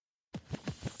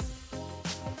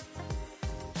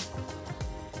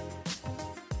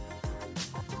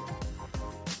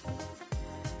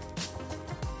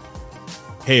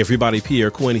Hey everybody,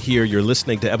 Pierre Quinn here. You're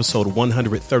listening to episode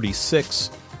 136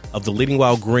 of the Leading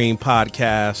While Green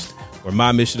podcast, where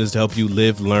my mission is to help you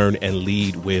live, learn, and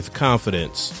lead with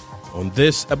confidence. On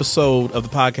this episode of the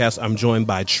podcast, I'm joined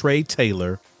by Trey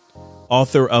Taylor,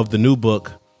 author of the new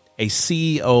book, A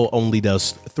CEO Only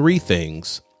Does Three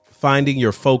Things: Finding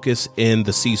Your Focus in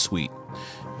the C-Suite.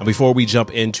 And before we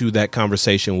jump into that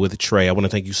conversation with Trey, I want to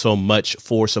thank you so much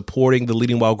for supporting the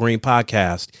Leading While Green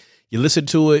podcast. You listen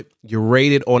to it, you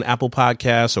rate it on Apple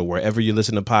Podcasts or wherever you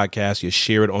listen to podcasts, you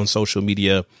share it on social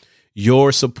media.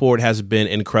 Your support has been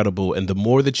incredible. And the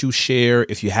more that you share,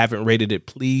 if you haven't rated it,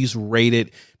 please rate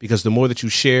it, because the more that you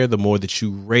share, the more that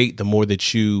you rate, the more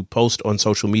that you post on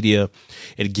social media,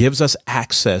 it gives us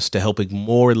access to helping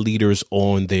more leaders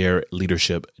on their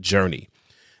leadership journey.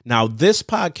 Now, this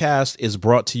podcast is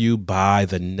brought to you by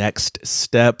the Next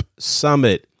Step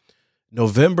Summit.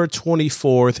 November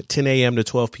 24th, 10 a.m. to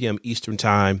 12 p.m. Eastern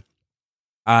Time,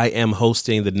 I am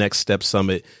hosting the Next Step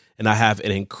Summit, and I have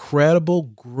an incredible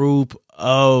group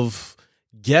of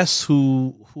guests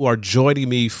who are joining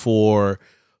me for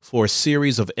a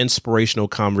series of inspirational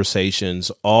conversations,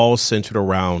 all centered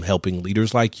around helping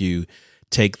leaders like you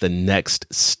take the next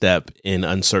step in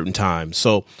uncertain times.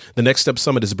 So the Next Step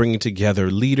Summit is bringing together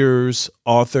leaders,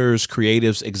 authors,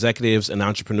 creatives, executives, and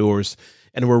entrepreneurs.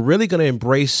 And we're really going to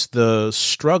embrace the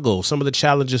struggle, some of the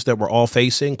challenges that we're all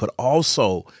facing, but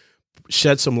also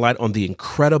shed some light on the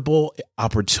incredible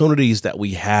opportunities that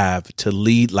we have to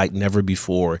lead like never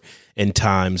before in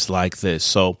times like this.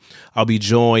 So I'll be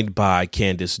joined by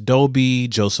Candace Dobie,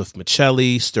 Joseph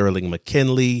Michelli, Sterling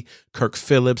McKinley, Kirk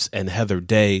Phillips, and Heather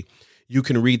Day. You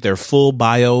can read their full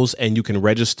bios and you can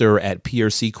register at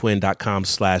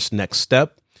prcquinn.com/nextstep,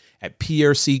 at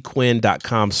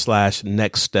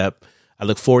prcquinn.com/nextstep. I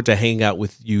look forward to hanging out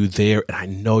with you there, and I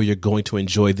know you're going to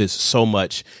enjoy this so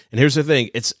much. And here's the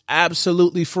thing. It's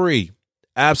absolutely free,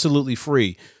 absolutely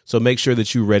free. So make sure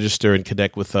that you register and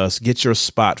connect with us. Get your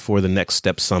spot for the Next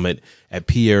Step Summit at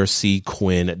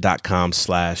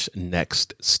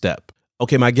prcquinn.com/nextstep.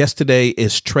 Okay, my guest today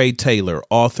is Trey Taylor,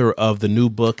 author of the new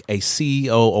book, A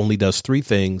CEO Only Does Three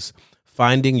Things: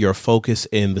 Finding Your Focus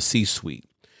in the C-Suite.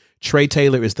 Trey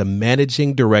Taylor is the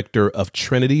managing director of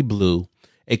Trinity,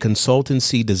 a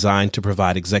consultancy designed to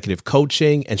provide executive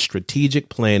coaching and strategic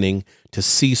planning to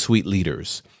C-suite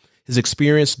leaders. His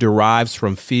experience derives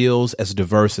from fields as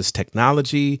diverse as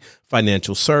technology,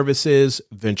 financial services,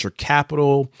 venture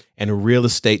capital, and real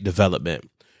estate development.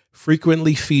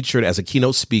 Frequently featured as a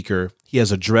keynote speaker, he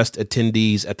has addressed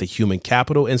attendees at the Human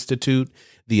Capital Institute,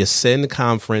 the Ascend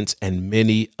Conference, and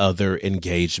many other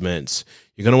engagements.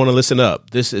 You're going to want to listen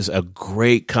up. This is a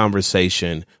great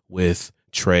conversation with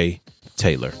Trey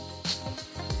Taylor.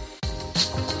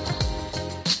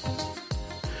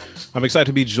 I'm excited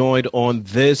to be joined on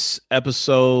this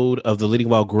episode of the Leading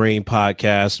While Green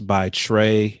podcast by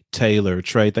Trey Taylor.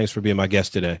 Trey, thanks for being my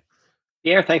guest today.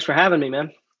 Yeah, thanks for having me,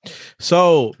 man.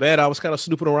 So, man, I was kind of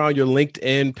snooping around your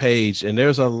LinkedIn page, and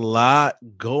there's a lot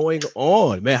going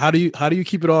on. Man, how do you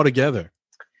keep it all together?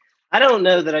 I don't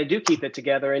know that I do keep it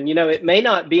together. And, it may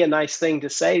not be a nice thing to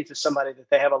say to somebody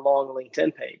that they have a long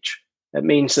LinkedIn page. That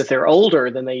means that they're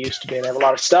older than they used to be and have a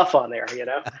lot of stuff on there,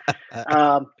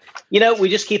 we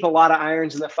just keep a lot of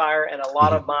irons in the fire, and a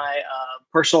lot of my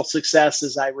personal success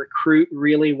is I recruit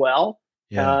really well.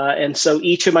 Yeah. And so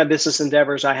each of my business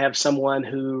endeavors, I have someone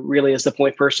who really is the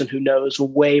point person who knows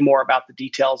way more about the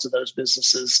details of those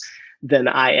businesses than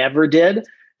I ever did.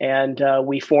 And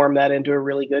we form that into a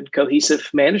really good cohesive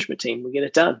management team. We get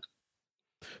it done.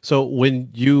 So when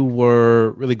you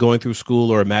were really going through school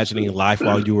or imagining life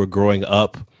while you were growing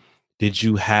up, did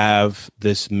you have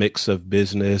this mix of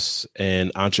business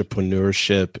and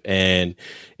entrepreneurship and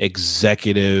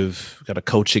executive kind of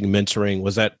coaching, mentoring?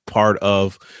 Was that part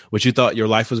of what you thought your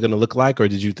life was going to look like, or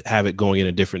did you have it going in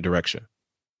a different direction?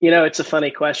 It's a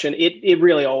funny question. It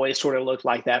really always sort of looked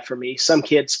like that for me. Some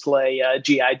kids play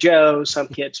G.I. Joe. Some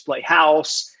kids play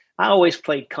house. I always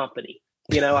played company.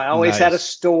 I always had a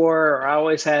store, or I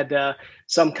always had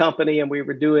some company, and we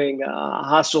were doing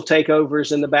hostile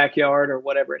takeovers in the backyard or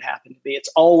whatever it happened to be. It's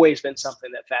always been something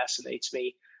that fascinates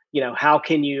me. How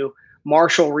can you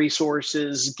marshal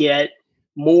resources, get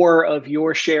more of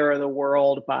your share of the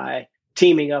world by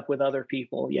teaming up with other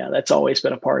people? Yeah, that's always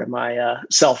been a part of my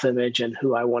self-image and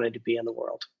who I wanted to be in the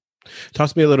world. Talk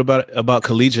to me a little bit about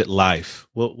collegiate life.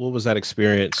 What was that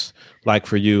experience like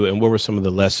for you, and what were some of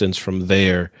the lessons from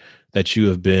there that you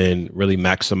have been really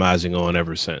maximizing on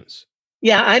ever since?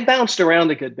 Yeah, I bounced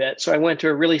around a good bit. So I went to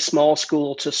a really small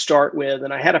school to start with,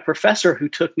 and I had a professor who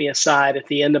took me aside at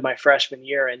the end of my freshman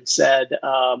year and said,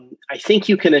 I think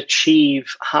you can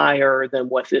achieve higher than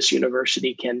what this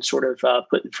university can sort of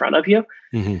put in front of you.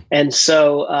 Mm-hmm. And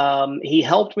so he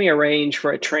helped me arrange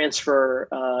for a transfer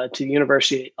to the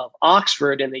University of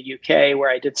Oxford in the UK,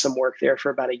 where I did some work there for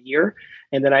about a year.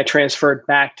 And then I transferred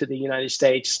back to the United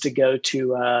States to go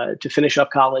to finish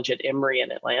up college at Emory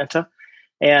in Atlanta.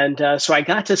 And so I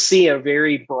got to see a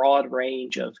very broad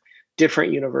range of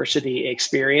different university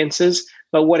experiences.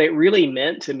 But what it really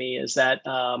meant to me is that,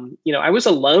 I was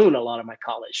alone a lot of my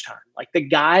college time. Like the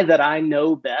guy that I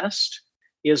know best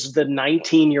is the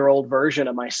 19-year-old version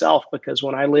of myself, because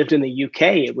when I lived in the UK,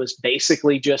 it was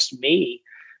basically just me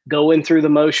going through the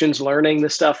motions, learning the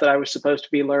stuff that I was supposed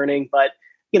to be learning, but,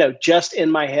 just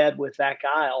in my head with that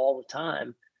guy all the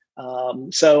time.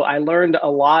 So I learned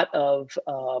a lot of,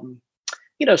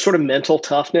 sort of mental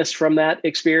toughness from that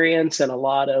experience, and a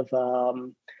lot of,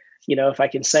 if I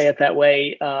can say it that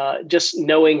way, just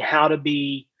knowing how to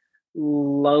be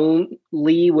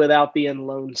lonely without being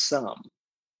lonesome.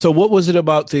 So what was it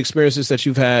about the experiences that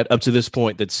you've had up to this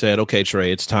point that said, okay,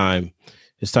 Trey, it's time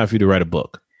for you to write a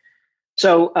book?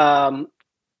 So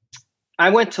I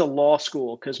went to law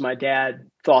school because my dad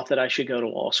thought that I should go to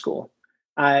law school.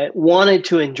 I wanted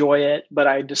to enjoy it, but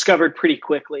I discovered pretty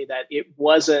quickly that it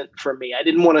wasn't for me. I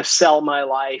didn't want to sell my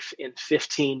life in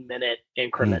 15-minute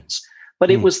increments, but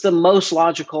it was the most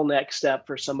logical next step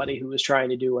for somebody who was trying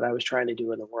to do what I was trying to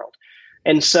do in the world.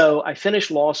 And so I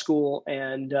finished law school,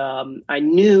 and I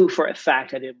knew for a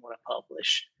fact I didn't want to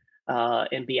publish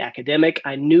and be academic.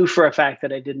 I knew for a fact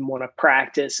that I didn't want to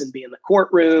practice and be in the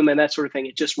courtroom and that sort of thing.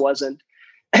 It just wasn't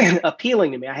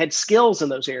appealing to me. I had skills in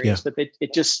those areas, but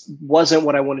it just wasn't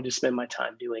what I wanted to spend my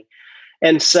time doing.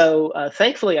 And so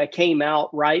thankfully, I came out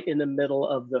right in the middle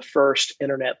of the first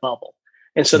internet bubble.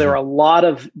 And so there were a lot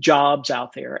of jobs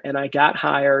out there, and I got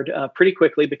hired pretty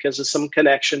quickly because of some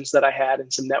connections that I had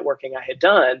and some networking I had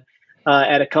done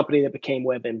at a company that became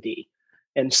WebMD.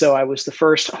 And so I was the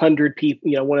first 100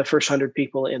 people, one of the first 100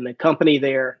 people in the company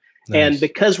there. Nice. And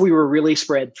because we were really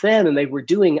spread thin and they were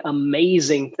doing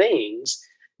amazing things,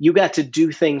 you got to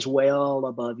do things well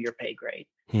above your pay grade.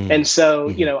 And so,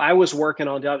 I was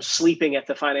sleeping at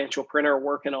the financial printer,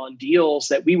 working on deals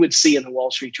that we would see in the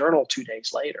Wall Street Journal 2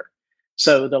 days later.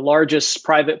 So the largest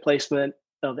private placement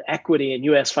of equity in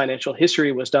U.S. financial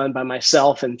history was done by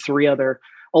myself and 3 other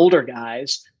older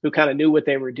guys who kind of knew what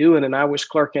they were doing. And I was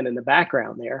clerking in the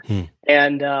background there.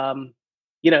 And,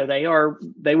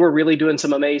 they were really doing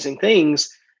some amazing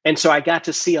things. And so I got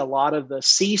to see a lot of the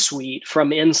C-suite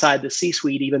from inside the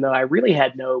C-suite, even though I really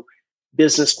had no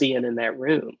business being in that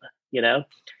room,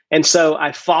 And so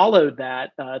I followed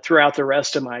that throughout the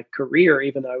rest of my career,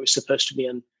 even though I was supposed to be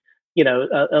in,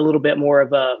 a little bit more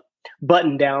of a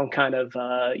button down kind of,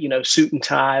 suit and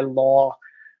tie law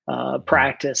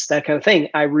practice, that kind of thing.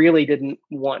 I really didn't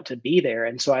want to be there.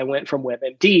 And so I went from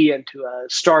WebMD into a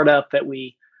startup that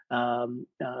we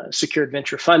secured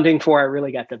venture funding for. I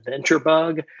really got the venture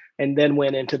bug, and then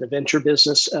went into the venture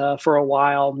business for a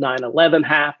while. 9/11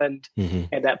 happened,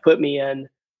 and that put me in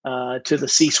to the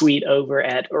C-suite over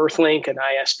at Earthlink, an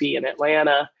ISP in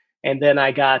Atlanta. And then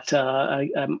I got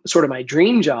sort of my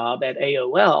dream job at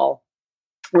AOL,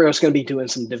 where I was going to be doing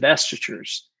some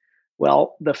divestitures.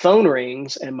 Well, the phone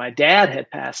rings, and my dad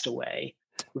had passed away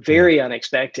very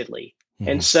unexpectedly.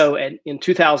 And so in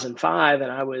 2005,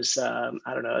 and I was, I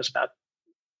was about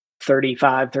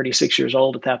 35, 36 years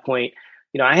old at that point,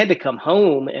 I had to come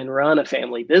home and run a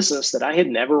family business that I had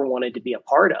never wanted to be a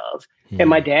part of. And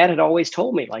my dad had always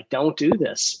told me, like, don't do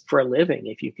this for a living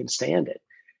if you can stand it.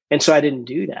 And so I didn't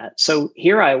do that. So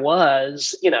here I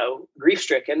was,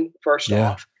 grief-stricken, first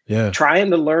off, trying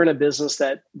to learn a business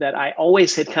that I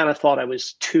always had kind of thought I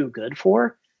was too good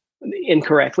for,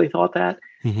 incorrectly thought that.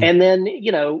 And then,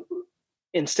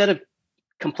 instead of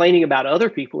complaining about other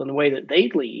people in the way that they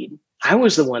lead, I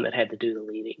was the one that had to do the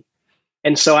leading.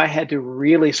 And so I had to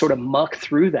really sort of muck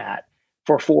through that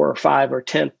for 4 or 5 or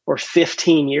 10 or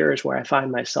 15 years, where I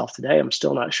find myself today. I'm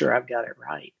still not sure I've got it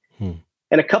right.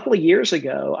 And a couple of years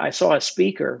ago, I saw a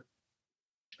speaker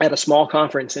at a small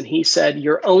conference, and he said,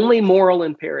 your only moral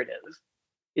imperative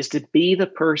is to be the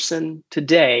person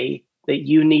today that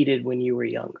you needed when you were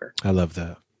younger. I love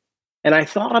that. And I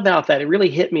thought about that. It really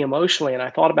hit me emotionally. And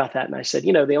I thought about that. And I said,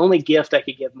 the only gift I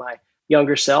could give my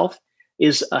younger self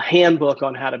is a handbook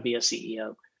on how to be a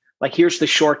CEO. Like, here's the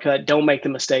shortcut. Don't make the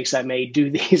mistakes I made. Do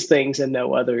these things and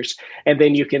no others. And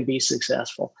then you can be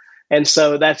successful. And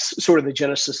so that's sort of the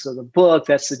genesis of the book.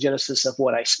 That's the genesis of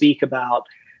what I speak about,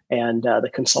 and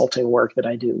the consulting work that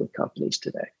I do with companies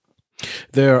today.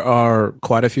 There are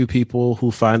quite a few people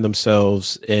who find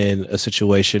themselves in a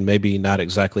situation, maybe not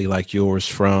exactly like yours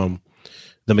from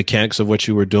the mechanics of what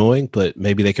you were doing, but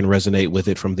maybe they can resonate with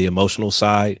it from the emotional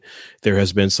side. There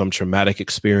has been some traumatic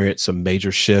experience, some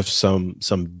major shifts, some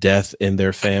death in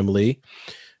their family,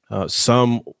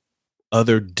 some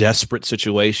other desperate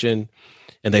situation,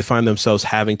 and they find themselves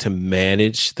having to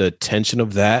manage the tension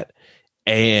of that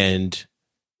and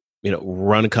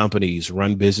run companies,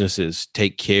 run businesses,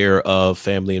 take care of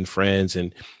family and friends,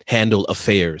 and handle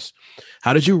affairs.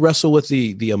 How did you wrestle with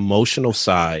the emotional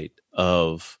side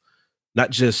of not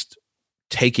just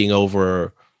taking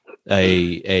over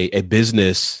a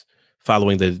business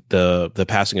following the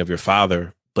passing of your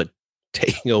father, but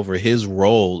taking over his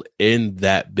role in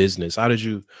that business? How did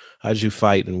you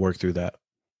fight and work through that?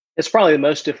 It's probably the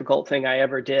most difficult thing I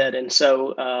ever did. And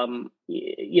so,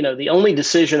 the only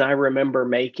decision I remember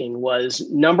making was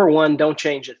number one, don't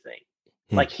change a thing.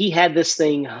 Hmm. Like he had this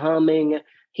thing humming.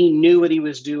 He knew what he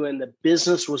was doing. The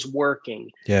business was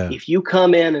working. Yeah. If you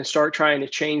come in and start trying to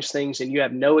change things and you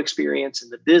have no experience in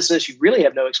the business, you really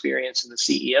have no experience in the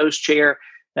CEO's chair,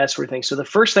 that sort of thing. So the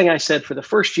first thing I said for the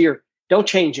first year, don't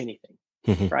change anything,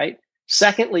 Mhm. right?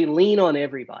 Secondly, lean on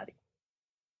everybody.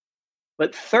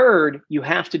 But third, you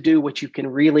have to do what you can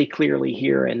really clearly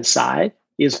hear inside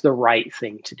is the right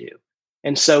thing to do.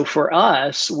 And so for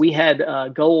us, we had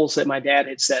goals that my dad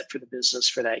had set for the business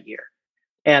for that year.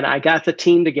 And I got the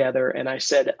team together and I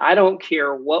said, I don't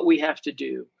care what we have to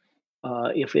do.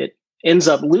 If it ends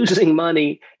up losing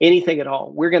money, anything at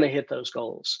all, we're going to hit those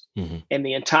goals. Mhm. And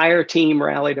the entire team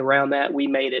rallied around that. We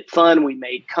made it fun. We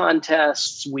made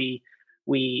contests. We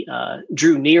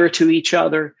drew near to each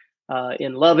other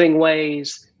in loving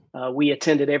ways. We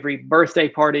attended every birthday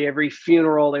party, every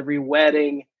funeral, every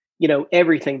wedding,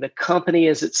 everything. The company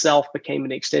as itself became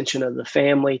an extension of the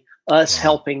family, us Wow.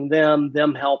 helping them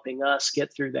helping us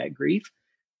get through that grief.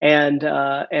 And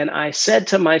I said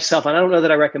to myself, and I don't know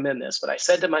that I recommend this, but I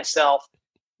said to myself,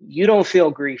 you don't feel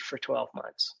grief for 12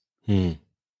 months. Hmm.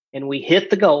 And we hit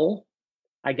the goal.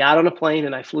 I got on a plane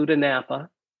and I flew to Napa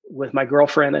with my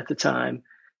girlfriend at the time.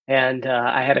 And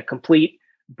I had a complete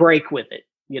break with it.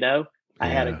 I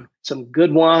had Yeah. some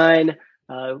good wine,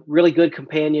 really good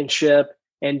companionship,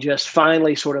 and just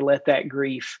finally sort of let that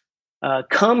grief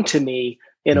come to me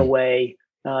in a Hmm. way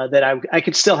that I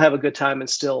could still have a good time and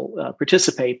still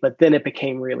participate. But then it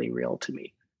became really real to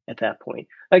me at that point.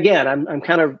 Again, I'm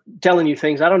kind of telling you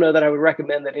things I don't know that I would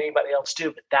recommend that anybody else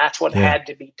do, but that's what Yeah. had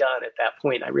to be done at that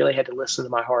point. I really had to listen to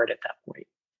my heart at that point.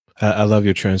 I love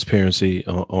your transparency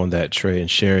on that, Trey, and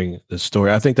sharing the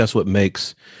story. I think that's what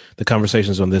makes the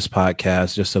conversations on this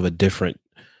podcast just of a different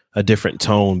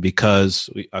tone, because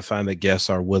I find that guests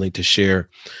are willing to share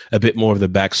a bit more of the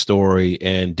backstory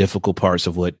and difficult parts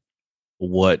of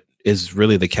what is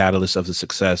really the catalyst of the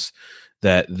success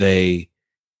that they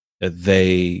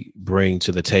bring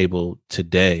to the table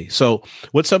today. So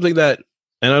what's something that,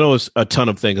 and I know it's a ton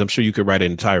of things, I'm sure you could write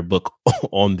an entire book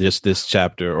on this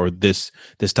chapter or this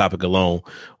topic alone.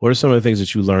 What are some of the things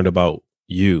that you learned about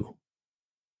you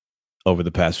over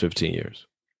the past 15 years?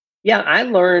 Yeah, I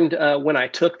learned when I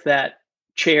took that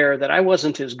chair that I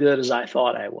wasn't as good as I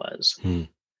thought I was. Hmm.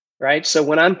 Right. So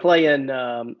when I'm playing,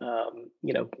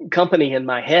 company in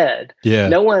my head, Yeah.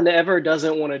 no one ever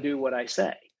doesn't want to do what I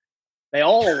say. They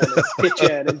all want to pitch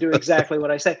in and do exactly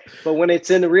what I say. But when it's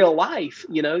in the real life,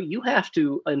 you have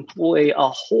to employ a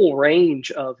whole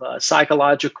range of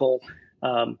psychological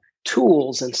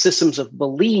tools and systems of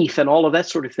belief and all of that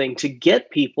sort of thing to get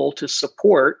people to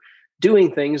support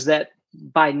doing things that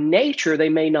by nature they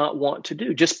may not want to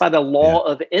do, just by the Yeah. law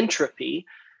of entropy.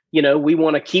 We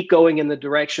want to keep going in the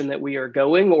direction that we are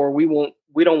going, or we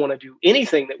don't want to do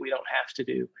anything that we don't have to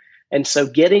do. And so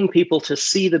getting people to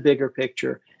see the bigger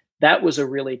picture, that was a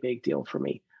really big deal for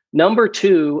me. Number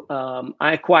two,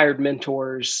 I acquired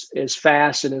mentors as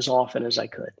fast and as often as I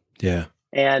could. Yeah.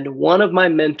 And one of my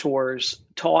mentors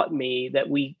taught me that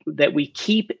we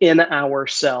keep in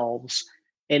ourselves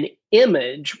an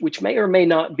image, which may or may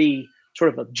not be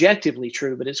sort of objectively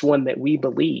true, but it's one that we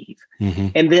believe. Hmm.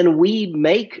 And then we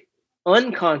make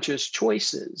unconscious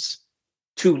choices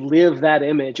to live that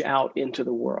image out into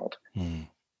the world. Hmm.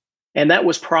 And that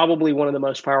was probably one of the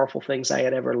most powerful things I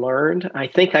had ever learned. I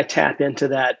think I tap into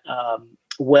that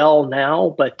well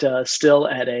now, but still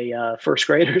at a first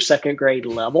grade or second grade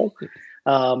level,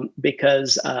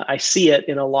 because I see it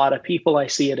in a lot of people. I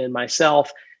see it in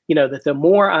myself, that the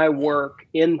more I work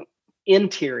in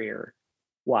interior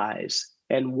wise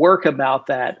and work about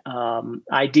that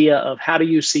idea of how do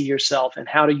you see yourself and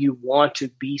how do you want to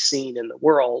be seen in the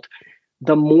world,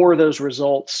 the more those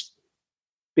results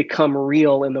become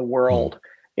real in the Hmm. world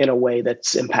in a way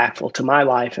that's impactful to my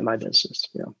life and my business.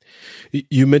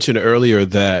 You mentioned earlier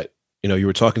that, you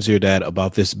were talking to your dad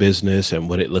about this business and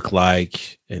what it looked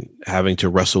like and having to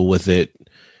wrestle with it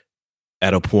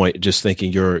at a point, just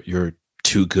thinking you're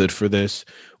too good for this.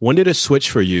 When did it switch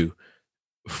for you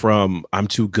from I'm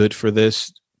too good for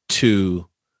this to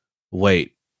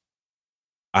wait,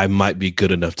 I might be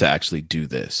good enough to actually do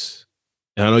this?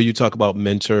 And I know you talk about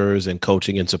mentors and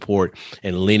coaching and support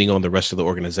and leaning on the rest of the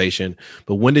organization,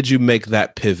 but when did you make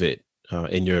that pivot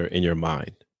in your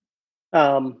mind?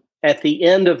 At the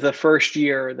end of the first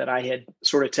year that I had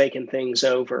sort of taken things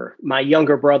over, my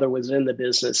younger brother was in the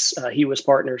business. He was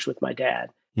partners with my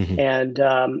dad. Mm-hmm.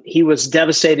 And he was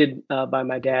devastated by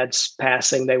my dad's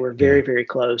passing. They were very, very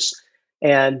close.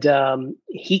 And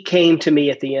he came to me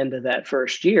at the end of that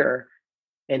first year,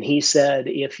 and he said,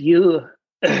 if you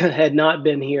had not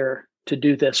been here to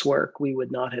do this work, we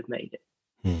would not have made it.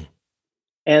 Hmm.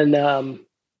 And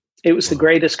it was the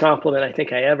greatest compliment I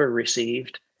think I ever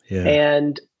received. Yeah.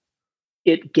 And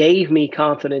it gave me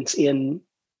confidence in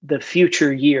the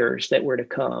future years that were to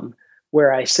come,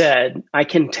 where I said, I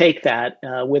can take that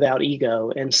without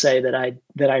ego and say that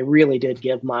I really did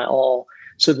give my all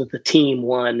so that the team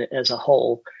won as a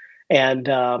whole. And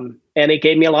it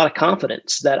gave me a lot of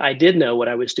confidence that I did know what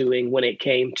I was doing when it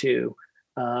came to,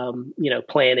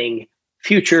 planning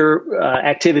future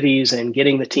activities and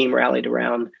getting the team rallied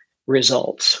around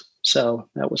results. So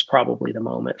that was probably the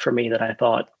moment for me that I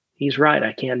thought, he's right,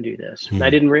 I can do this. And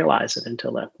I didn't realize it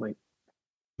until that point.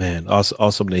 Man,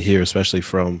 awesome to hear, especially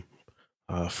from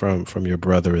your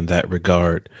brother in that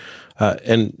regard.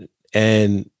 And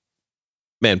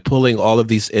man, pulling all of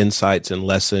these insights and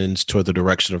lessons toward the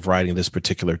direction of writing this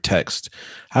particular text.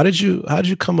 How did you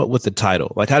come up with the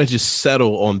title? Like, how did you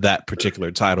settle on that particular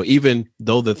title? Even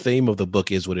though the theme of the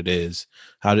book is what it is,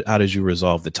 how did you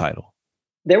resolve the title?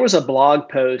 There was a blog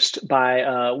post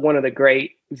by one of the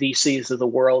great VCs of the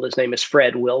world. His name is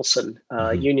Fred Wilson,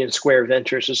 Union Square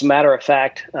Ventures. As a matter of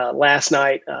fact, last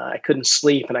night I couldn't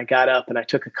sleep, and I got up and I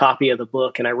took a copy of the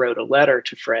book and I wrote a letter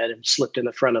to Fred and slipped in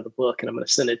the front of the book, and I'm going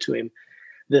to send it to him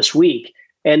this week.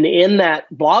 And in that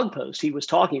blog post, he was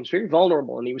very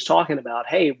vulnerable, and he was talking about,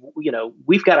 hey,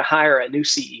 we've got to hire a new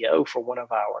CEO for one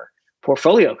of our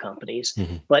portfolio companies.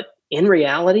 Mm-hmm. But in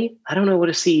reality, I don't know what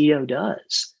a CEO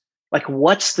does. Like,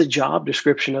 what's the job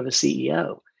description of a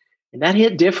CEO? And that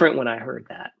hit different when I heard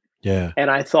that. Yeah. And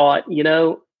I thought,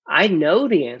 I know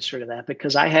the answer to that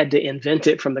because I had to invent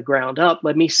it from the ground up.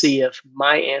 Let me see if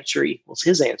my answer equals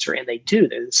his answer. And they do.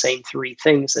 They're the same three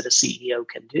things that a CEO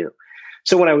can do.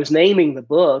 So when I was naming the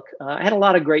book, I had a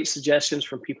lot of great suggestions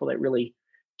from people that really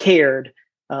cared.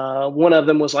 One of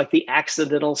them was like the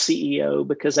accidental CEO,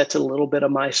 because that's a little bit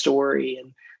of my story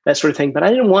and that sort of thing. But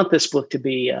I didn't want this book to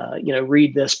be,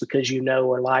 read this because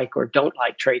or like or don't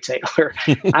like Trey Taylor.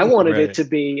 I wanted it to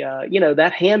be,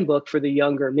 that handbook for the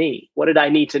younger me. What did I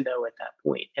need to know at that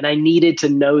point? And I needed to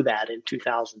know that in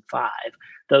 2005,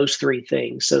 those three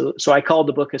things. So I called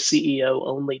the book A CEO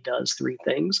Only Does Three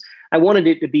Things. I wanted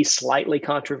it to be slightly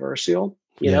controversial,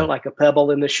 like a pebble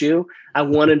in the shoe. I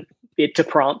wanted it to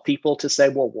prompt people to say,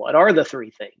 well, what are the three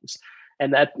things?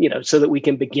 And that, so that we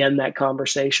can begin that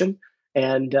conversation.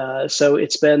 And so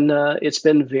it's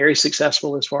been very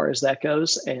successful as far as that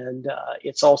goes. And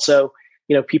it's also,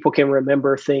 people can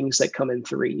remember things that come in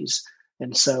threes.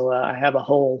 And so I have a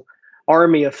whole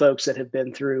army of folks that have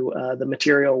been through the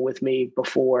material with me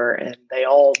before, and they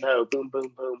all know, boom, boom,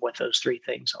 boom, what those three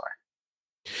things are.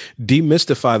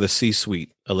 Demystify the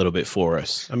C-suite a little bit for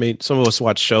us. I mean, some of us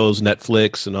watch shows,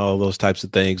 Netflix and all those types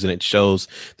of things, and it shows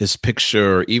this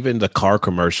picture, even the car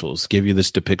commercials give you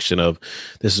this depiction of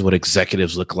this is what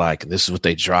executives look like, and this is what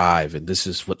they drive, and this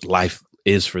is what life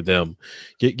is for them.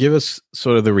 Give us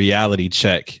sort of the reality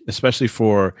check, especially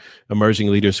for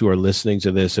emerging leaders who are listening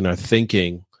to this and are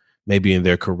thinking maybe in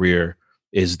their career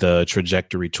is the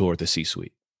trajectory toward the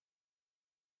C-suite.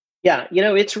 Yeah,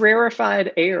 it's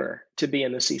rarefied air to be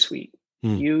in the C-suite.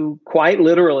 You quite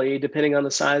literally, depending on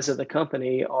the size of the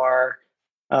company, are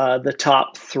the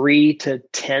top 3 to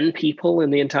 10 people in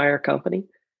the entire company.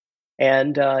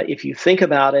 And if you think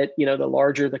about it, the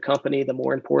larger the company, the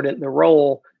more important the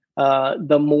role,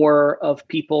 the more of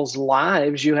people's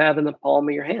lives you have in the palm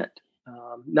of your hand.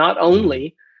 Not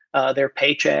only their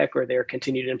paycheck or their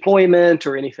continued employment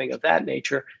or anything of that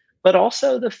nature, but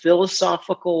also the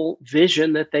philosophical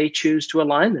vision that they choose to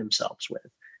align themselves with.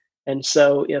 And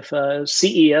so if a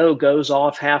CEO goes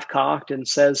off half-cocked and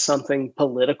says something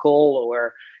political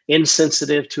or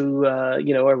insensitive to,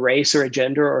 a race or a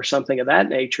gender or something of that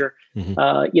nature,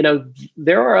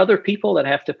 there are other people that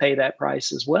have to pay that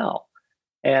price as well.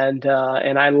 And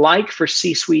I like for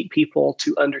C-suite people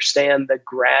to understand the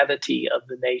gravity of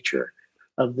the nature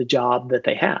of the job that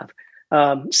they have.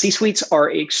 C-suites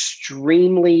are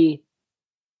extremely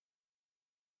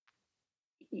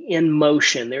in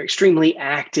motion. They're extremely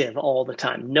active all the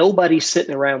time. Nobody's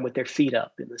sitting around with their feet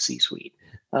up in the C-suite.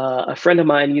 A friend of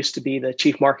mine used to be the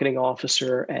chief marketing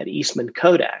officer at Eastman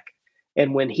Kodak.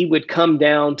 And when he would come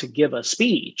down to give a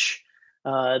speech,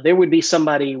 there would be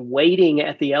somebody waiting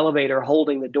at the elevator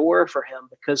holding the door for him,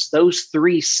 because those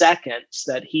 3 seconds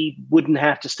that he wouldn't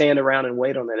have to stand around and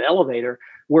wait on an elevator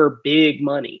were big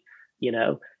money, you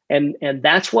know. And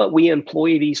that's what we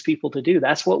employ these people to do.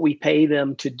 That's what we pay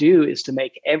them to do, is to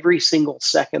make every single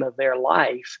second of their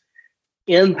life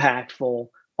impactful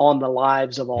on the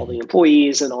lives of all the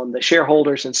employees and on the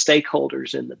shareholders and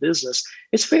stakeholders in the business.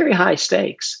 It's very high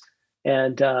stakes.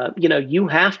 And, you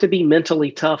have to be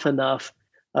mentally tough enough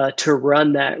to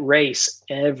run that race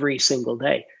every single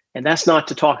day. And that's not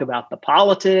to talk about the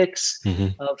politics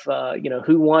of,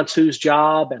 who wants whose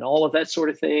job and all of that sort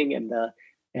of thing. And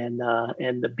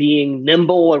the being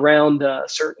nimble around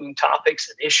certain topics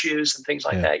and issues and things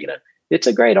like that. It's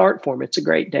a great art form. It's a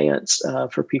great dance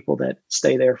for people that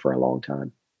stay there for a long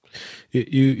time.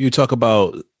 You talk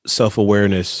about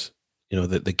self-awareness,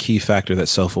 the key factor that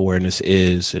self-awareness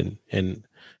is, and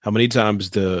how many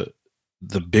times the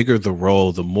bigger the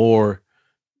role, the more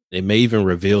it may even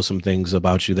reveal some things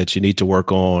about you that you need to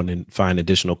work on and find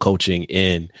additional coaching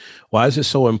in. Why is it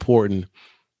so important,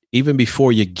 even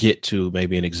before you get to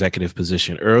maybe an executive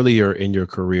position, earlier in your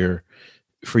career,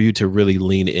 for you to really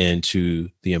lean into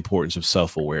the importance of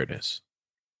self-awareness?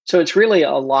 So it's really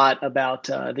a lot about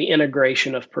the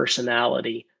integration of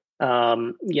personality.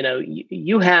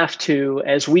 You have to,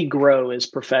 as we grow as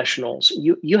professionals,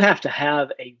 you have to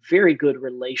have a very good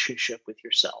relationship with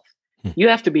yourself. You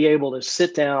have to be able to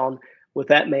sit down with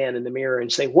that man in the mirror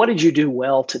and say, what did you do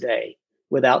well today,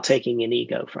 without taking an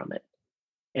ego from it?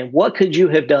 And what could you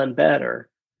have done better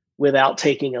without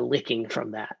taking a licking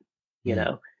from that,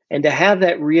 And to have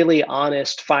that really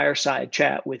honest fireside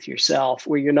chat with yourself,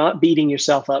 where you're not beating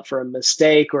yourself up for a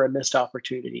mistake or a missed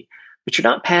opportunity, but you're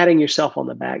not patting yourself on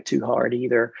the back too hard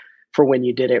either for when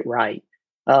you did it right.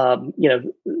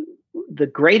 The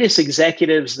greatest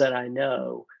executives that I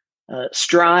know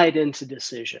stride into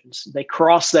decisions. They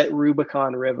cross that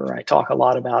Rubicon River. I talk a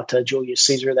lot about Julius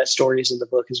Caesar. That story is in the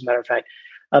book, as a matter of fact,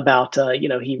 about,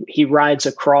 he rides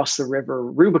across the river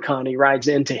Rubicon. He rides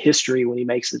into history when he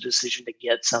makes the decision to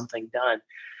get something done.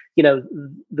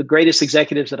 The greatest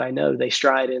executives that I know, they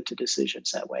stride into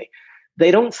decisions that way.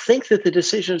 They don't think that the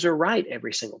decisions are right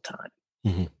every single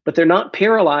time, but they're not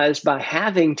paralyzed by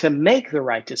having to make the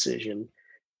right decision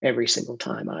every single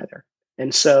time either.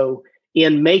 And so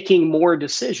in making more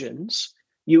decisions,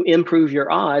 you improve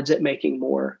your odds at making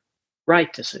more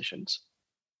right decisions.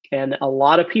 And a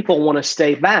lot of people want to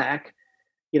stay back,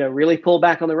 really pull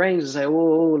back on the reins and say,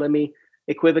 oh, let me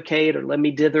equivocate, or let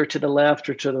me dither to the left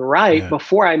or to the right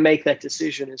before I make that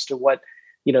decision as to what,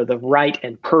 the right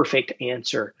and perfect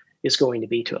answer is going to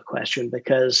be to a question.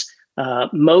 Because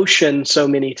motion so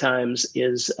many times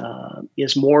is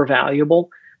more valuable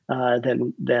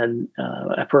than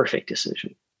a perfect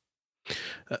decision.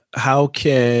 How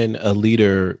can a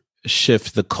leader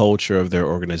shift the culture of their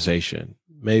organization?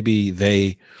 Maybe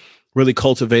they really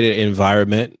cultivated an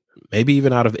environment, maybe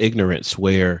even out of ignorance,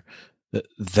 where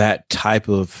that type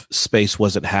of space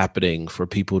wasn't happening for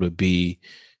people to be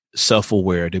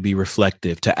self-aware, to be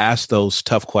reflective, to ask those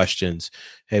tough questions.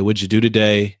 Hey, what'd you do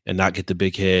today? And not get the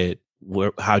big head.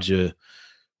 Where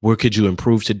could you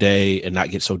improve today and not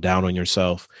get so down on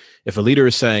yourself? If a leader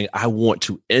is saying, I want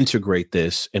to integrate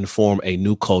this and form a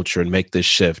new culture and make this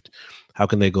shift, how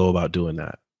can they go about doing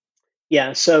that?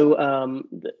 Yeah, so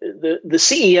the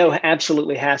CEO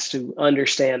absolutely has to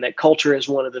understand that culture is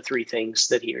one of the 3 things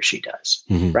that he or she does,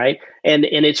 right? And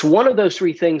it's one of those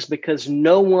 3 things because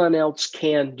no one else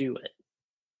can do it.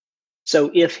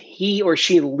 So if he or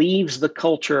she leaves the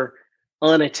culture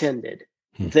unattended,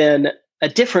 then a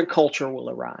different culture will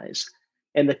arise.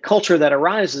 And the culture that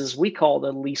arises, we call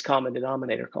the least common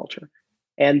denominator culture.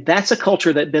 And that's a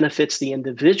culture that benefits the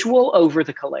individual over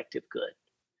the collective good.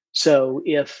 So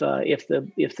if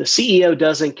the CEO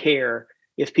doesn't care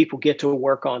if people get to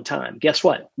work on time, guess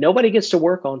what? Nobody gets to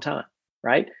work on time,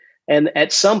 right? And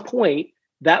at some point,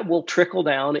 that will trickle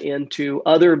down into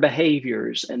other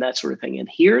behaviors and that sort of thing. And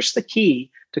here's the key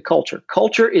to culture.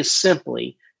 Culture is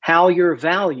simply how your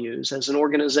values as an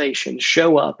organization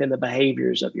show up in the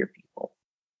behaviors of your people.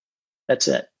 That's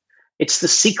it. It's the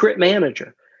secret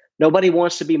manager. Nobody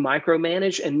wants to be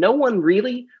micromanaged, and no one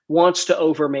really wants to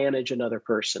overmanage another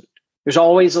person. There's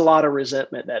always a lot of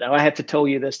resentment that, oh, I have to tell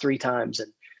you this 3 times.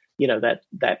 And,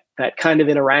 that kind of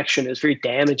interaction is very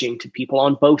damaging to people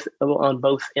on both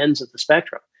ends of the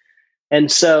spectrum.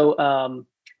 And so,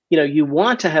 you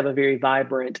want to have a very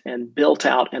vibrant and built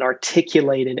out and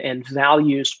articulated and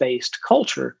values-based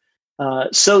culture,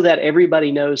 so that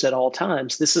everybody knows at all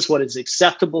times, this is what is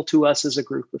acceptable to us as a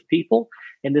group of people,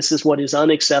 and this is what is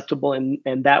unacceptable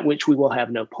and that which we will have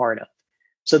no part of.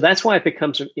 So that's why it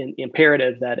becomes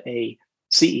imperative that a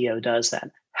CEO does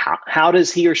that. How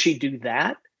does he or she do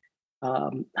that?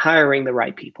 Hiring the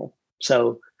right people.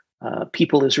 So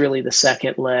people is really the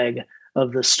second leg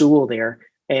of the stool there.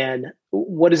 And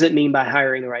what does it mean by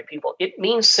hiring the right people? It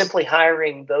means simply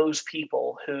hiring those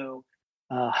people who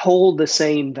hold the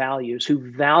same values,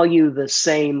 who value the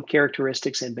same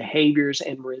characteristics and behaviors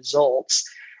and results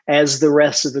as the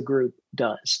rest of the group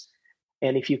does.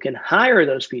 And if you can hire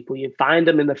those people, you find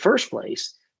them in the first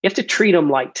place, you have to treat them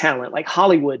like talent, like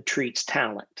Hollywood treats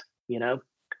talent.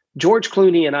 George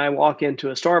Clooney and I walk into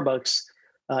a Starbucks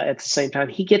at the same time.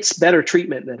 He gets better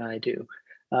treatment than I do.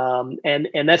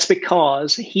 And that's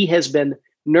because he has been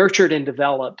nurtured and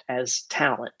developed as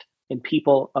talent. And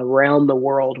people around the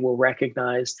world will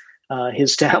recognize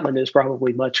his talent is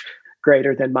probably much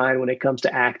greater than mine when it comes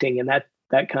to acting and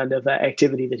that kind of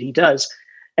activity that he does.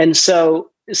 And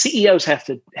so CEOs have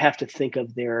to think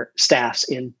of their staffs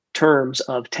in terms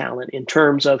of talent, in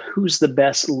terms of who's the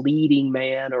best leading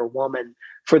man or woman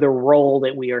for the role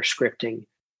that we are scripting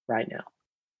right now.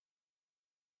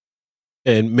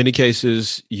 In many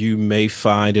cases, you may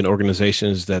find in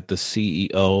organizations that the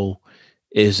CEO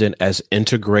isn't as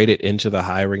integrated into the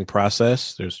hiring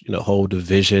process. There's whole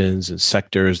divisions and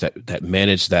sectors that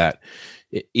manage that.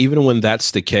 Even when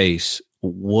that's the case,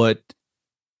 what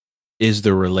is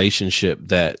the relationship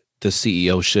that the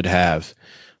CEO should have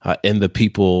in the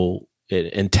people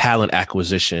in talent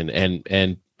acquisition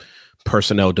and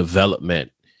personnel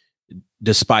development,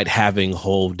 despite having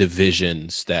whole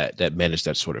divisions that manage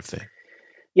that sort of thing?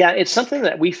 Yeah, it's something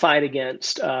that we fight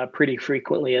against pretty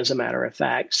frequently, as a matter of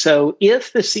fact. So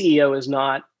if the CEO is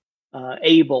not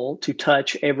able to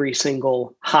touch every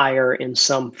single hire in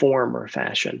some form or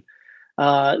fashion,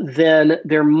 then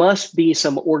there must be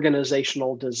some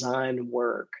organizational design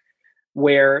work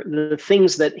where the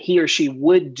things that he or she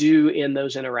would do in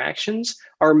those interactions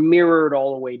are mirrored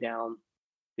all the way down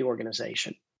the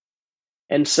organization.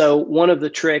 And so one of the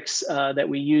tricks that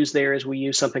we use there is we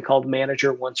use something called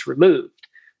manager once removed.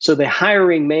 So the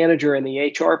hiring manager and the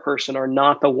HR person are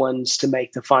not the ones to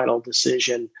make the final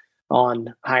decision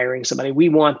on hiring somebody. We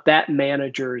want that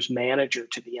manager's manager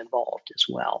to be involved as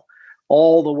well,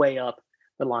 all the way up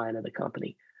the line of the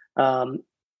company.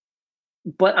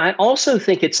 But I also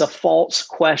think it's a false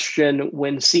question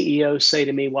when CEOs say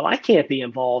to me, well, I can't be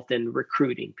involved in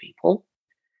recruiting people.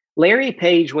 Larry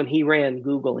Page, when he ran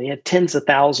Google, he had tens of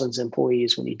thousands of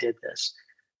employees when he did this.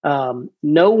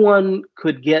 No one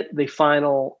could get the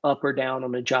final up or down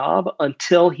on a job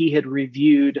until he had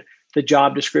reviewed the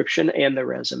job description and the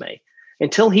resume,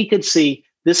 until he could see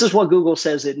this is what Google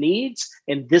says it needs,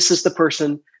 and this is the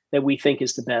person that we think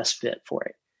is the best fit for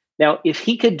it. Now, if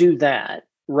he could do that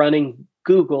running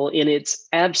Google in its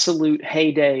absolute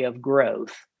heyday of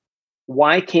growth,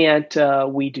 why can't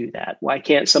we do that? Why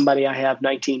can't somebody, I have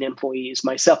 19 employees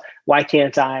myself, why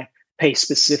can't I pay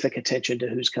specific attention to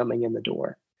who's coming in the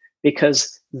door?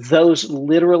 Because those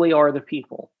literally are the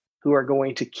people who are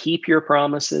going to keep your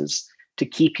promises, to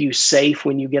keep you safe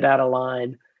when you get out of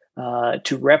line,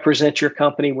 to represent your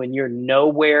company when you're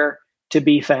nowhere to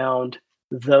be found.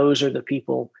 Those are the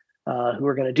people who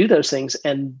are going to do those things.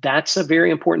 And that's a very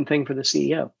important thing for the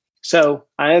CEO. So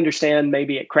I understand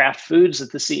maybe at Kraft Foods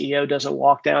that the CEO doesn't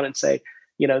walk down and say,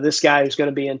 this guy who's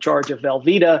going to be in charge of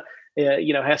Velveeta,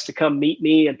 has to come meet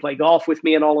me and play golf with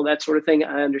me and all of that sort of thing.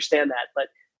 I understand that. But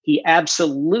he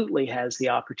absolutely has the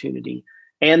opportunity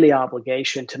and the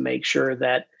obligation to make sure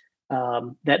that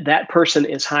that person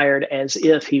is hired as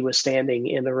if he was standing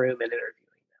in the room and interviewing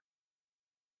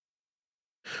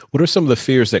them. What are some of the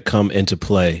fears that come into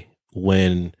play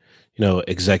when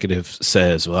executive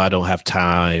says, well, I don't have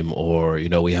time, or,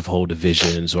 we have whole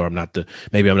divisions, or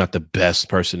maybe I'm not the best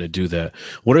person to do that?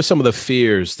 What are some of the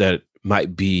fears that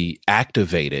might be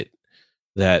activated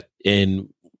that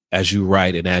as you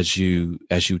write and as you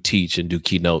teach and do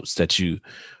keynotes, that you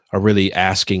are really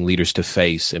asking leaders to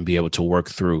face and be able to work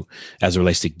through as it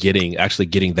relates to getting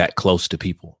that close to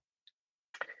people?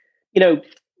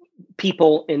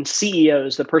 People and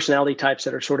CEOs, the personality types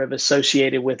that are sort of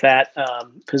associated with that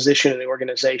position in the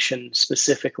organization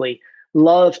specifically,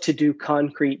 love to do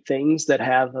concrete things that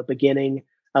have a beginning,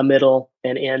 a middle,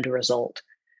 and end result.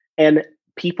 And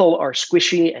people are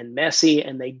squishy and messy,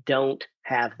 and they don't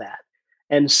have that.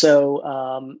 And so,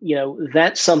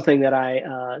 that's something that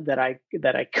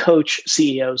I coach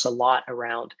CEOs a lot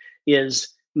around, is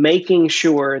making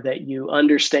sure that you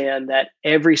understand that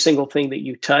every single thing that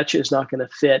you touch is not going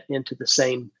to fit into the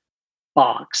same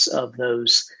box of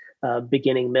those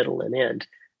beginning, middle, and end.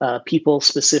 People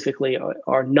specifically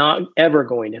are not ever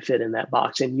going to fit in that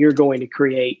box, and you're going to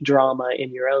create drama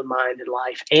in your own mind and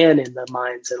life, and in the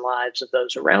minds and lives of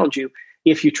those around you,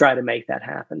 if you try to make that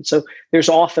happen. So there's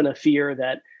often a fear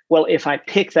that, well, if I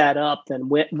pick that up,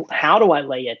 then how do I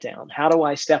lay it down? How do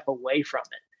I step away from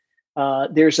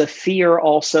it? There's a fear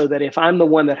also that if I'm the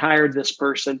one that hired this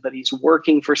person, but he's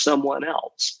working for someone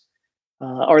else,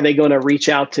 are they going to reach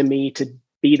out to me to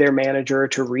be their manager,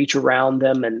 to reach around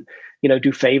them and,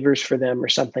 do favors for them or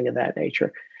something of that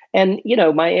nature? And,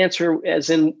 my answer, as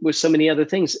in with so many other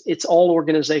things, it's all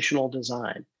organizational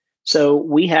design. So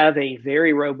we have a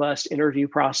very robust interview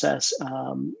process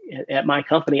at my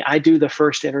company. I do the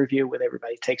first interview with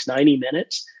everybody. It takes 90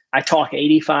 minutes. I talk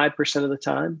 85% of the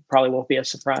time. Probably won't be a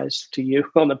surprise to you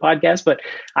on the podcast, but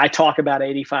I talk about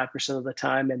 85% of the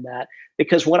time in that,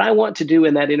 because what I want to do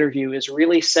in that interview is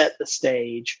really set the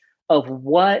stage of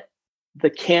what the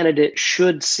candidate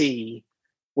should see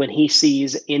when he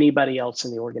sees anybody else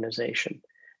in the organization.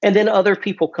 And then other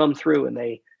people come through, and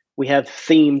we have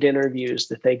themed interviews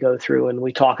that they go through, and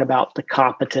we talk about the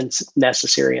competence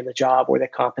necessary in the job, or the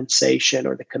compensation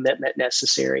or the commitment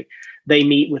necessary. They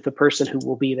meet with the person who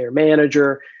will be their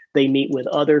manager. They meet with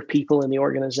other people in the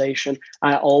organization.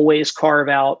 I always carve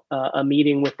out a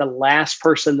meeting with the last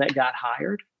person that got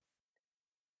hired,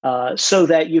 so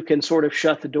that you can sort of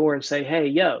shut the door and say,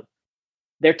 hey,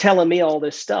 they're telling me all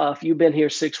this stuff. You've been here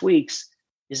 6 weeks.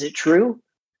 Is it true?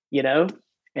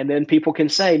 And then people can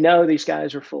say, no, these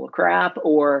guys are full of crap,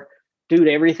 or dude,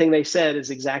 everything they said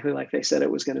is exactly like they said it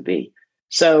was going to be.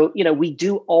 So, we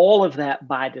do all of that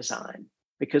by design,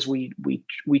 because we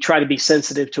try to be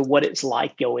sensitive to what it's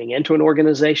like going into an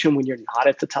organization when you're not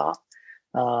at the top,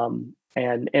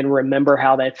 and remember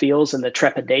how that feels, and the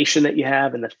trepidation that you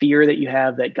have, and the fear that you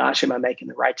have that, gosh, am I making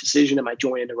the right decision? Am I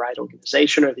joining the right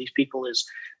organization? Are these people as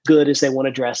good as they want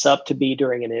to dress up to be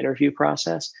during an interview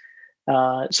process?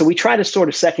 So we try to sort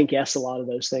of second guess a lot of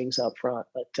those things up front,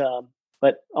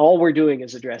 but all we're doing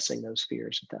is addressing those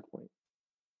fears at that point.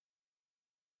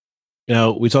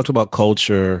 Now, we talked about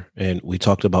culture, and we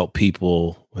talked about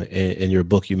people. In your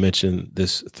book, you mentioned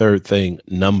this third thing,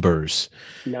 numbers.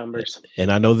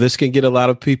 And I know this can get a lot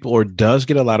of people, or does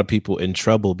get a lot of people, in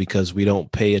trouble because we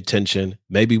don't pay attention.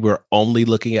 Maybe we're only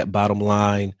looking at bottom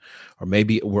line, or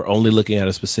maybe we're only looking at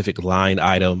a specific line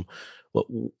item.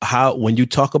 When you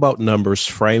talk about numbers,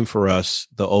 frame for us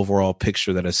the overall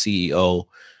picture that a CEO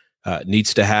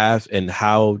needs to have, and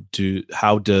how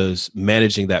does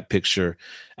managing that picture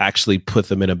actually put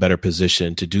them in a better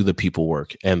position to do the people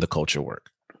work and the culture work?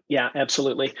 Yeah,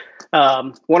 absolutely.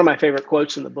 One of my favorite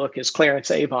quotes in the book is Clarence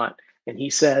Avant, and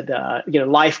he said,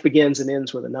 life begins and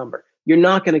ends with a number. You're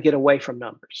not going to get away from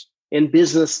numbers. In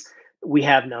business, we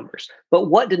have numbers. But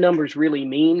what do numbers really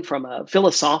mean from a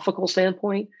philosophical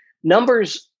standpoint?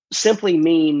 Numbers simply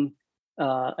mean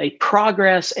a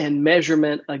progress and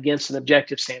measurement against an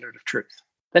objective standard of truth.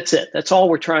 That's it. That's all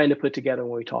we're trying to put together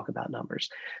when we talk about numbers.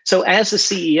 So as a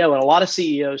CEO, and a lot of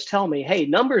CEOs tell me, hey,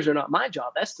 numbers are not my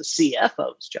job. That's the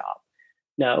CFO's job.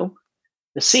 No,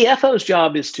 the CFO's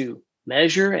job is to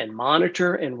measure and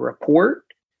monitor and report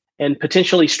and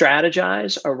potentially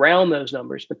strategize around those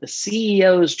numbers. But the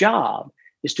CEO's job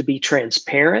is to be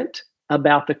transparent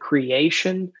about the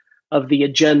creation of the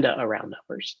agenda around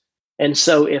numbers. And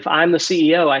so if I'm the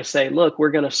CEO, I say, look,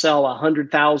 we're going to sell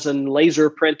 100,000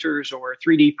 laser printers or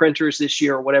 3D printers this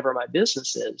year, or whatever my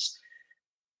business is.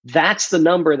 That's the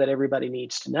number that everybody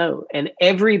needs to know. And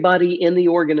everybody in the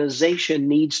organization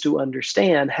needs to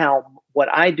understand how what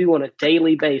I do on a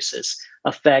daily basis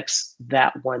affects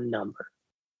that one number.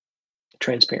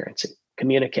 Transparency,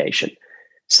 communication,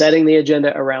 setting the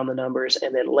agenda around the numbers,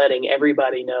 and then letting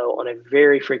everybody know on a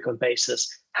very frequent basis,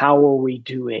 how are we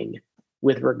doing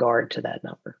with regard to that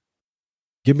number.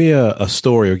 Give me a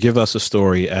story, or give us a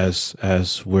story as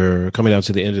we're coming down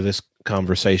to the end of this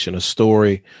conversation, a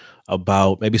story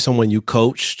about maybe someone you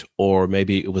coached, or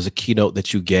maybe it was a keynote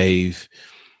that you gave,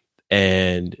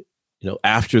 and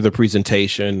after the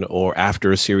presentation or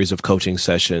after a series of coaching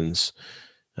sessions,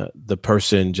 the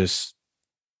person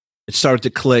it started to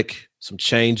click, some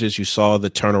changes, you saw the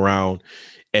turnaround,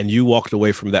 and you walked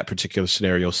away from that particular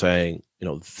scenario saying,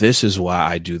 this is why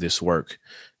I do this work.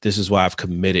 This is why I've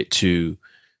committed to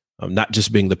not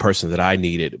just being the person that I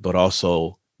needed, but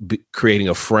also creating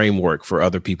a framework for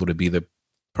other people to be the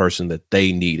person that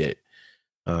they needed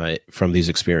from these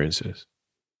experiences?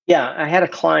 Yeah, I had a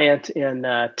client in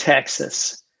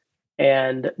Texas,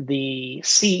 and the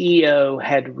CEO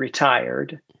had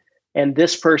retired, and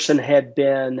this person had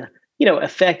been,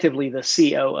 effectively the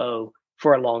COO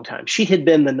for a long time. She had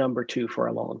been the number two for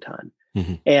a long time.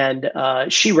 Mm-hmm.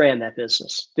 And she ran that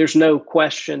business. There's no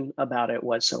question about it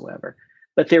whatsoever.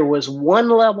 But there was one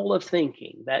level of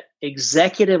thinking, that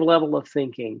executive level of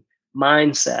thinking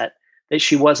mindset, that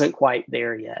she wasn't quite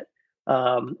there yet.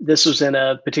 This was in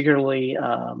a particularly,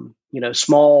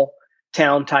 small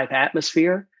town type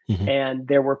atmosphere. Mm-hmm. And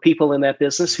there were people in that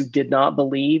business who did not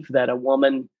believe that a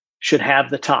woman should have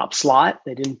the top slot.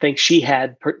 They didn't think she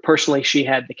had, personally, she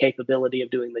had the capability of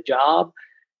doing the job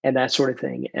and that sort of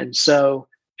thing. And so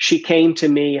she came to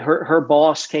me, her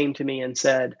boss came to me and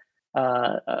said,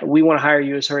 we want to hire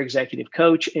you as her executive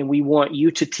coach, and we want you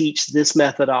to teach this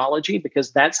methodology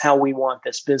because that's how we want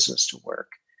this business to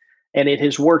work. And it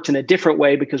has worked in a different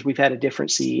way because we've had a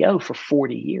different CEO for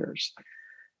 40 years.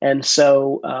 And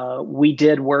so we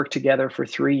did work together for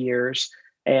 3 years.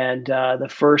 And the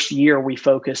first year we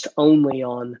focused only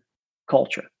on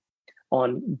culture,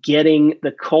 on getting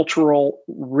the cultural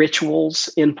rituals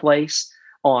in place,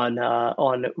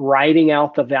 on writing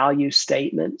out the value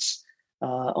statements,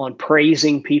 on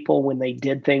praising people when they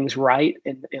did things right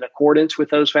in accordance with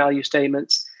those value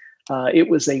statements. It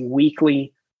was a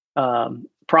weekly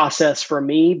process for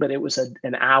me, but it was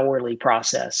an hourly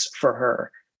process for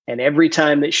her. And every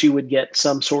time that she would get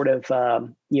some sort of,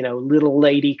 little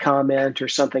lady comment or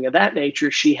something of that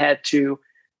nature, she had to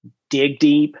dig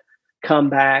deep, come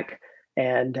back,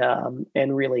 and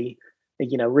really,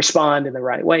 respond in the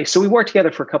right way. So we worked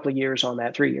together for a couple of years on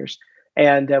that, 3 years,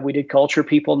 and we did culture,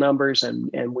 people, numbers,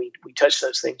 and we touched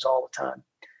those things all the time.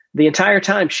 The entire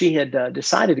time she had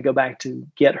decided to go back to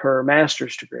get her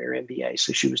master's degree or MBA,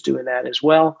 so she was doing that as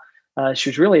well. She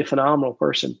was really a phenomenal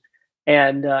person.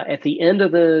 And at the end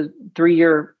of the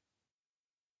 3-year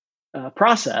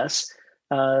process,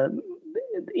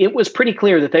 it was pretty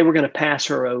clear that they were going to pass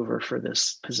her over for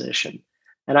this position.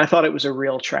 And I thought it was a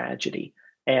real tragedy.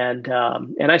 And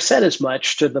I said as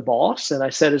much to the boss, and I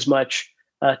said as much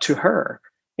to her.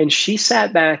 And she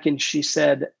sat back and she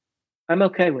said, I'm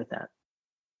okay with that.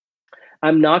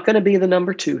 I'm not going to be the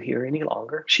number two here any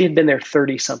longer. She had been there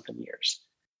 30 something years.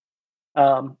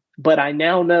 But I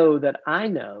now know that I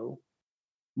know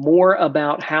more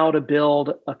about how to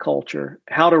build a culture,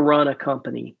 how to run a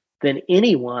company than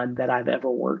anyone that I've ever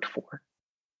worked for.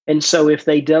 And so if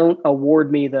they don't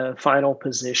award me the final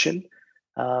position,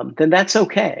 then that's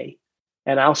okay.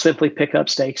 And I'll simply pick up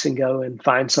stakes and go and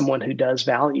find someone who does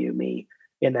value me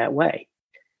in that way.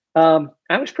 I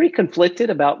was pretty conflicted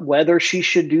about whether she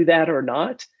should do that or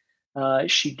not.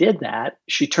 She did that.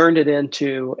 She turned it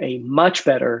into a much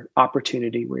better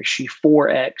opportunity where she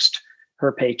 4x'd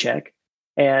her paycheck.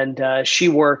 And she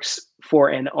works for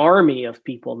an army of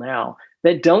people now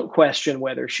that don't question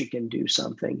whether she can do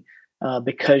something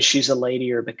because she's a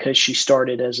lady or because she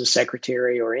started as a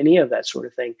secretary or any of that sort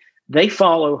of thing. They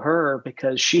follow her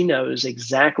because she knows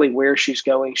exactly where she's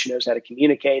going. She knows how to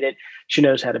communicate it. She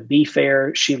knows how to be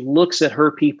fair. She looks at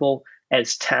her people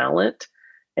as talent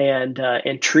and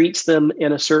treats them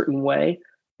in a certain way.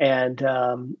 And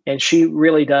she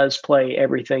really does play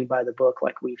everything by the book,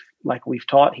 like we've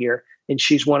taught here. And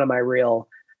she's one of my real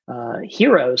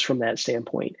heroes from that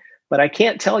standpoint. But I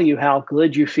can't tell you how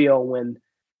good you feel when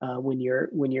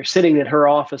you're sitting in her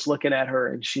office looking at her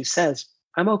and she says,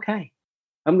 "I'm okay.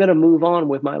 I'm going to move on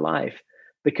with my life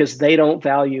because they don't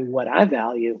value what I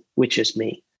value, which is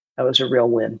me." That was a real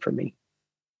win for me.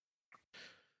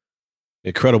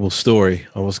 Incredible story.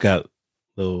 Almost got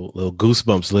little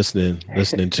goosebumps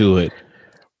listening to it.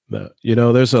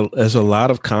 There's a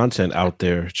lot of content out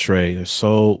there, Trey. There's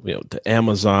the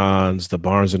Amazons, the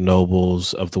Barnes and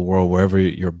Nobles of the world, wherever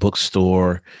your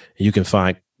bookstore, you can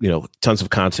find, tons of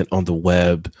content on the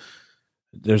web.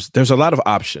 There's a lot of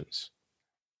options.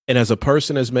 And as a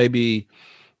person as maybe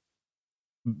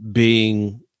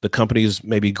being the company's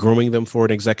maybe grooming them for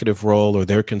an executive role, or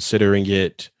they're considering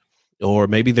it, or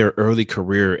maybe their early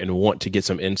career and want to get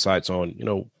some insights on,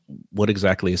 what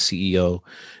exactly a CEO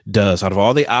does. Out of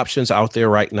all the options out there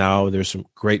right now, there's some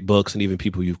great books and even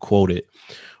people you've quoted.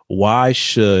 Why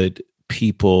should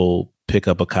people pick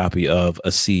up a copy of A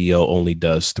CEO Only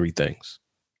Does Three Things?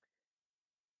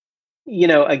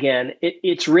 Again,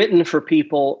 it's written for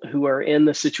people who are in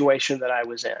the situation that I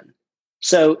was in.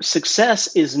 So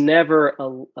success is never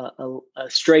a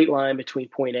straight line between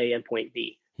point A and point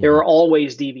B. There are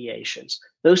always deviations.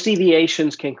 Those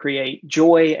deviations can create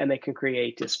joy and they can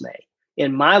create dismay.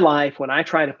 in my life, when I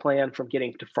try to plan from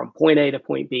getting from point A to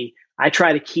point B, I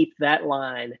try to keep that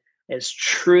line as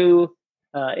true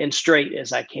and straight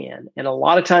as I can. And a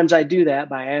lot of times I do that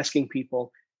by asking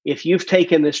people, if you've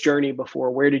taken this journey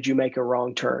before, where did you make a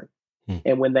wrong turn?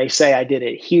 And when they say I did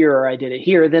it here or I did it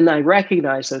here, then I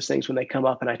recognize those things when they come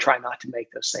up and I try not to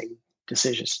make those same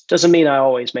decisions. Doesn't mean I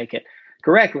always make it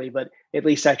correctly, but at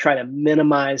least I try to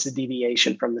minimize the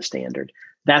deviation from the standard.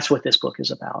 That's what this book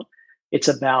is about. It's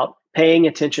about paying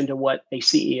attention to what a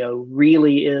CEO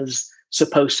really is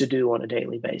supposed to do on a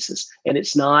daily basis. And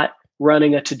it's not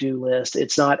running a to-do list.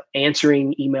 It's not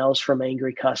answering emails from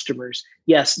angry customers.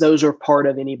 Yes, those are part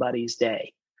of anybody's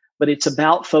day, but it's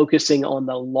about focusing on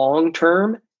the long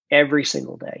term every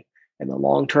single day. And the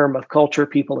long term of culture,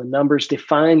 people, and numbers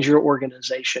defines your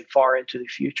organization far into the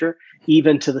future,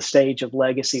 even to the stage of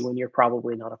legacy when you're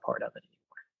probably not a part of it anymore.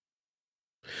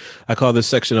 I call this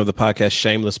section of the podcast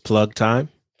shameless plug time.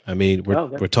 I mean,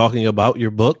 we're talking about your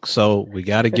book, so we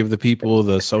got to give the people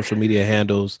the social media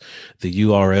handles, the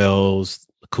URLs,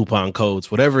 coupon codes,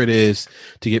 whatever it is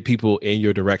to get people in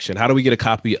your direction. How do we get a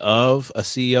copy of A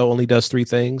CEO Only Does Three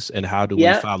Things, and how do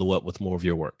we follow up with more of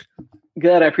your work?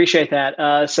 Good. I appreciate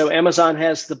that. So Amazon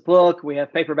has the book. We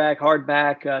have paperback,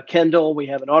 hardback, Kindle. We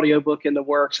have an audiobook in the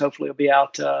works. Hopefully it'll be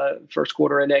out first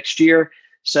quarter of next year.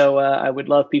 So I would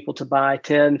love people to buy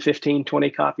 10, 15, 20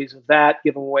 copies of that,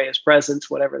 give them away as presents,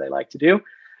 whatever they like to do.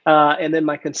 And then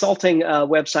my consulting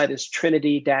website is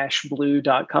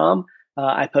trinity-blue.com.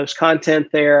 I post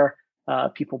content there.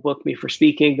 People book me for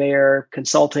speaking there,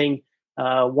 consulting,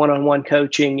 one-on-one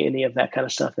coaching, any of that kind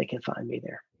of stuff. They can find me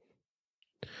there.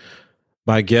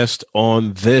 My guest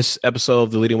on this episode of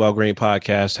the Leading While Green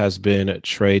podcast has been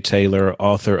Trey Taylor,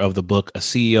 author of the book, A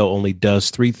CEO Only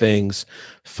Does Three Things,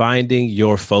 Finding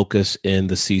Your Focus in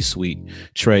the C-Suite.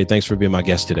 Trey, thanks for being my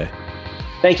guest today.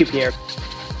 Thank you, Pierre.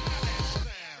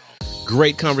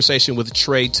 Great conversation with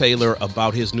Trey Taylor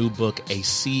about his new book, A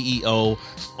CEO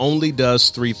Only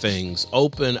Does Three Things.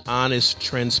 Open, honest,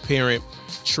 transparent.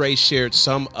 Trey shared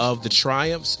some of the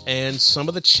triumphs and some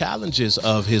of the challenges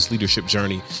of his leadership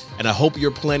journey. And I hope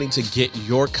you're planning to get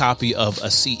your copy of A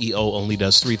CEO Only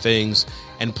Does Three Things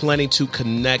and planning to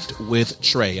connect with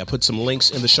Trey. I put some links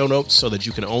in the show notes so that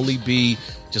you can only be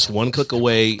just one click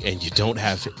away and you don't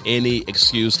have any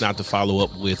excuse not to follow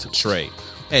up with Trey.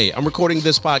 Hey, I'm recording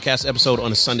this podcast episode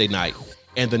on a Sunday night,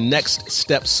 and the Next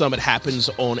Step Summit happens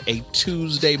on a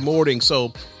Tuesday morning.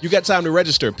 So you got time to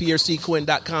register,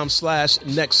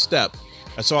 prcquinn.com/nextstep.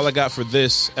 That's all I got for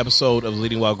this episode of the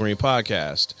Leading While Green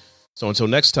podcast. So until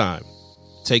next time,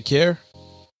 take care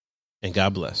and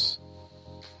God bless.